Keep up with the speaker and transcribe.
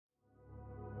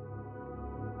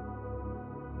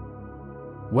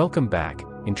Welcome back,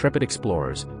 intrepid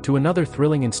explorers, to another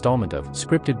thrilling installment of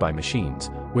Scripted by Machines,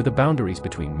 where the boundaries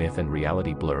between myth and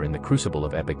reality blur in the crucible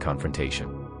of epic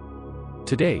confrontation.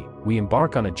 Today, we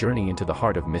embark on a journey into the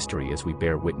heart of mystery as we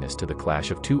bear witness to the clash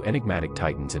of two enigmatic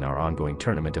titans in our ongoing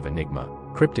tournament of enigma,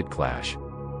 Cryptid Clash.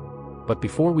 But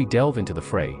before we delve into the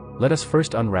fray, let us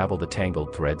first unravel the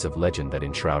tangled threads of legend that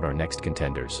enshroud our next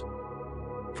contenders.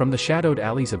 From the shadowed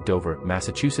alleys of Dover,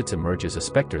 Massachusetts emerges a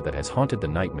specter that has haunted the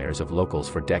nightmares of locals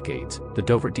for decades, the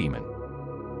Dover Demon.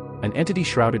 An entity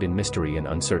shrouded in mystery and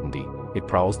uncertainty, it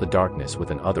prowls the darkness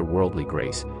with an otherworldly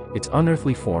grace, its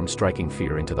unearthly form striking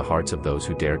fear into the hearts of those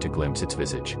who dare to glimpse its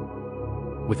visage.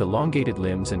 With elongated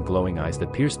limbs and glowing eyes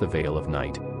that pierce the veil of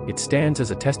night, it stands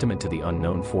as a testament to the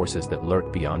unknown forces that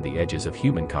lurk beyond the edges of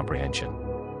human comprehension.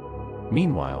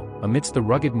 Meanwhile, amidst the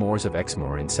rugged moors of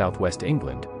Exmoor in southwest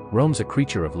England, roams a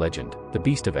creature of legend, the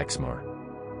Beast of Exmoor.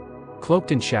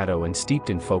 Cloaked in shadow and steeped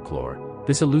in folklore,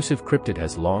 this elusive cryptid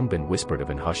has long been whispered of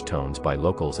in hushed tones by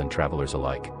locals and travelers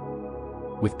alike.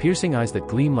 With piercing eyes that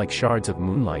gleam like shards of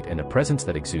moonlight and a presence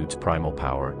that exudes primal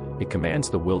power, it commands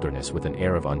the wilderness with an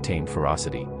air of untamed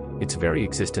ferocity, its very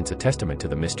existence a testament to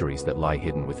the mysteries that lie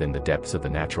hidden within the depths of the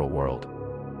natural world.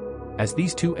 As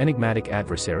these two enigmatic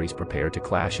adversaries prepare to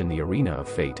clash in the arena of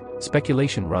fate,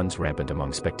 speculation runs rampant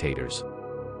among spectators.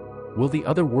 Will the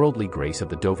otherworldly grace of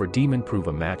the Dover Demon prove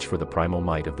a match for the primal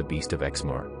might of the Beast of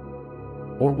Exmoor?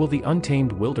 Or will the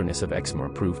untamed wilderness of Exmoor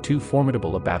prove too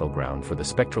formidable a battleground for the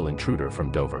spectral intruder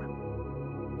from Dover?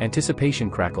 Anticipation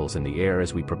crackles in the air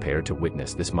as we prepare to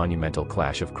witness this monumental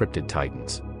clash of cryptid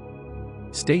titans.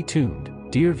 Stay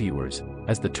tuned, dear viewers,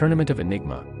 as the tournament of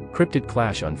enigma, Cryptid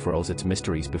Clash unfurls its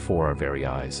mysteries before our very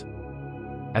eyes.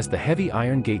 As the heavy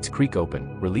iron gates creak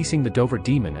open, releasing the Dover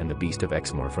Demon and the Beast of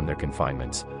Exmoor from their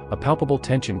confinements, a palpable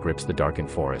tension grips the darkened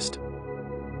forest.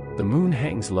 The moon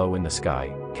hangs low in the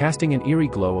sky, casting an eerie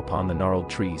glow upon the gnarled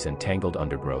trees and tangled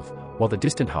undergrowth, while the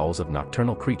distant howls of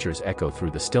nocturnal creatures echo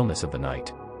through the stillness of the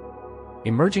night.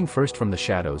 Emerging first from the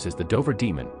shadows is the Dover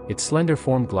Demon, its slender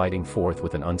form gliding forth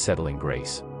with an unsettling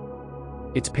grace.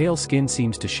 Its pale skin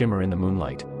seems to shimmer in the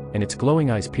moonlight, and its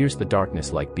glowing eyes pierce the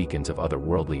darkness like beacons of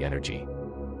otherworldly energy.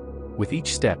 With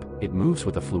each step, it moves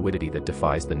with a fluidity that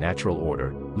defies the natural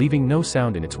order, leaving no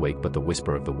sound in its wake but the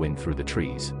whisper of the wind through the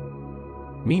trees.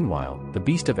 Meanwhile, the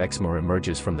Beast of Exmoor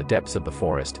emerges from the depths of the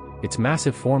forest, its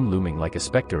massive form looming like a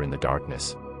specter in the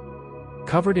darkness.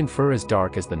 Covered in fur as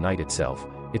dark as the night itself,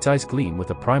 its eyes gleam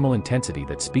with a primal intensity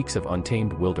that speaks of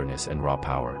untamed wilderness and raw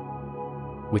power.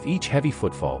 With each heavy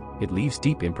footfall, it leaves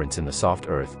deep imprints in the soft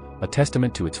earth, a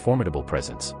testament to its formidable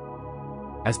presence.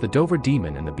 As the Dover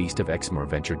Demon and the Beast of Exmoor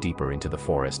venture deeper into the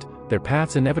forest, their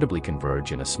paths inevitably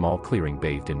converge in a small clearing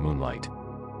bathed in moonlight.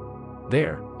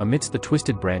 There, amidst the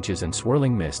twisted branches and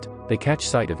swirling mist, they catch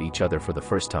sight of each other for the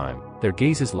first time, their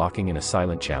gazes locking in a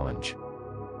silent challenge.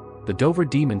 The Dover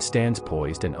Demon stands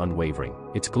poised and unwavering,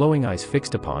 its glowing eyes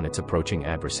fixed upon its approaching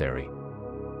adversary.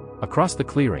 Across the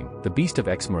clearing, the Beast of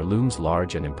Exmoor looms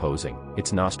large and imposing,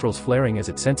 its nostrils flaring as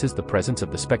it senses the presence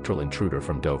of the spectral intruder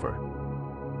from Dover.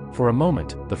 For a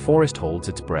moment, the forest holds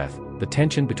its breath, the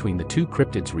tension between the two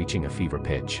cryptids reaching a fever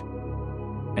pitch.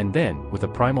 And then, with a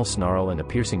primal snarl and a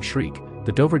piercing shriek,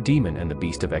 the Dover Demon and the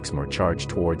Beast of Exmoor charge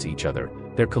towards each other,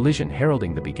 their collision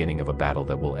heralding the beginning of a battle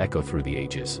that will echo through the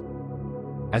ages.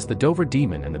 As the Dover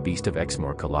Demon and the Beast of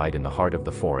Exmoor collide in the heart of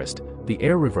the forest, the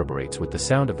air reverberates with the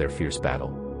sound of their fierce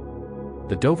battle.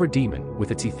 The Dover Demon,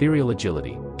 with its ethereal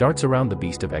agility, darts around the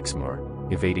Beast of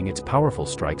Exmoor, evading its powerful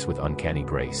strikes with uncanny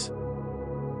grace.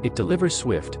 It delivers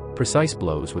swift, precise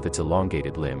blows with its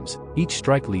elongated limbs, each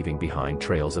strike leaving behind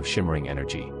trails of shimmering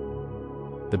energy.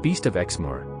 The Beast of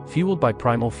Exmoor, fueled by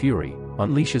primal fury,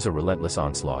 unleashes a relentless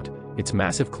onslaught, its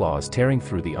massive claws tearing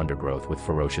through the undergrowth with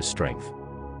ferocious strength.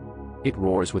 It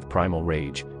roars with primal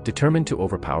rage, determined to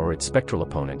overpower its spectral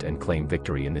opponent and claim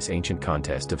victory in this ancient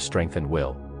contest of strength and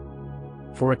will.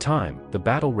 For a time, the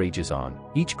battle rages on,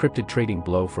 each cryptid trading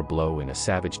blow for blow in a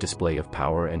savage display of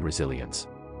power and resilience.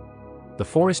 The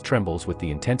forest trembles with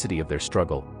the intensity of their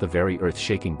struggle, the very earth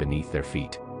shaking beneath their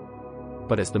feet.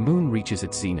 But as the moon reaches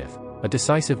its zenith, a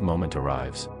decisive moment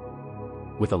arrives.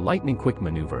 With a lightning-quick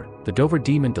maneuver, the Dover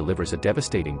Demon delivers a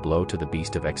devastating blow to the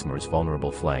Beast of Exmoor's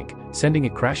vulnerable flank, sending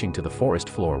it crashing to the forest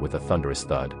floor with a thunderous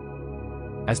thud.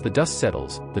 As the dust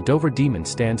settles, the Dover Demon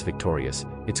stands victorious,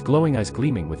 its glowing eyes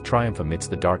gleaming with triumph amidst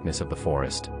the darkness of the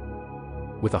forest.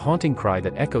 With a haunting cry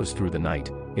that echoes through the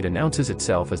night, it announces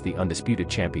itself as the undisputed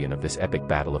champion of this epic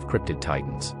battle of cryptid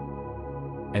titans.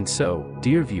 And so,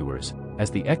 dear viewers,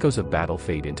 as the echoes of battle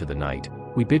fade into the night,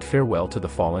 we bid farewell to the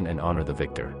fallen and honor the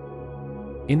victor.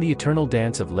 In the eternal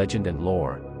dance of legend and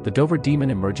lore, the Dover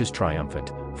demon emerges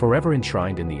triumphant, forever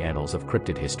enshrined in the annals of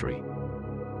cryptid history.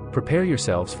 Prepare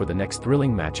yourselves for the next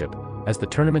thrilling matchup, as the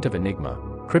Tournament of Enigma,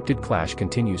 Cryptid Clash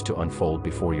continues to unfold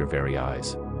before your very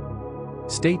eyes.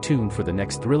 Stay tuned for the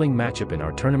next thrilling matchup in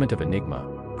our Tournament of Enigma,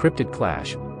 Cryptid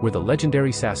Clash, where the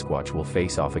legendary Sasquatch will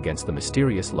face off against the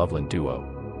mysterious Loveland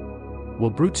duo. Will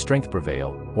brute strength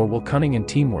prevail, or will cunning and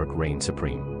teamwork reign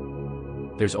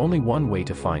supreme? There's only one way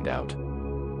to find out.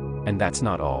 And that's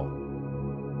not all.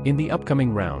 In the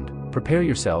upcoming round, prepare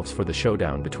yourselves for the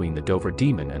showdown between the Dover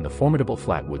demon and the formidable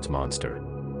Flatwoods monster.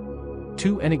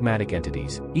 Two enigmatic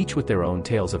entities, each with their own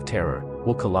tales of terror,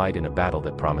 will collide in a battle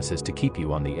that promises to keep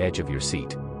you on the edge of your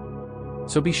seat.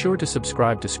 So be sure to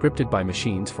subscribe to Scripted by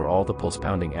Machines for all the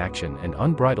pulse-pounding action and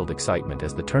unbridled excitement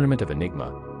as the Tournament of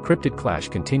Enigma, Cryptid Clash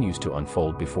continues to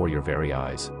unfold before your very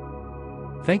eyes.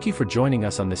 Thank you for joining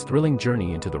us on this thrilling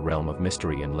journey into the realm of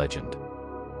mystery and legend.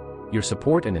 Your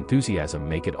support and enthusiasm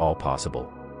make it all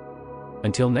possible.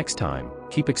 Until next time,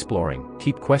 keep exploring,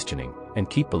 keep questioning, and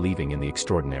keep believing in the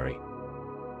extraordinary.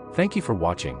 Thank you for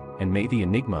watching, and may the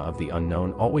enigma of the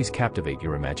unknown always captivate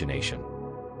your imagination.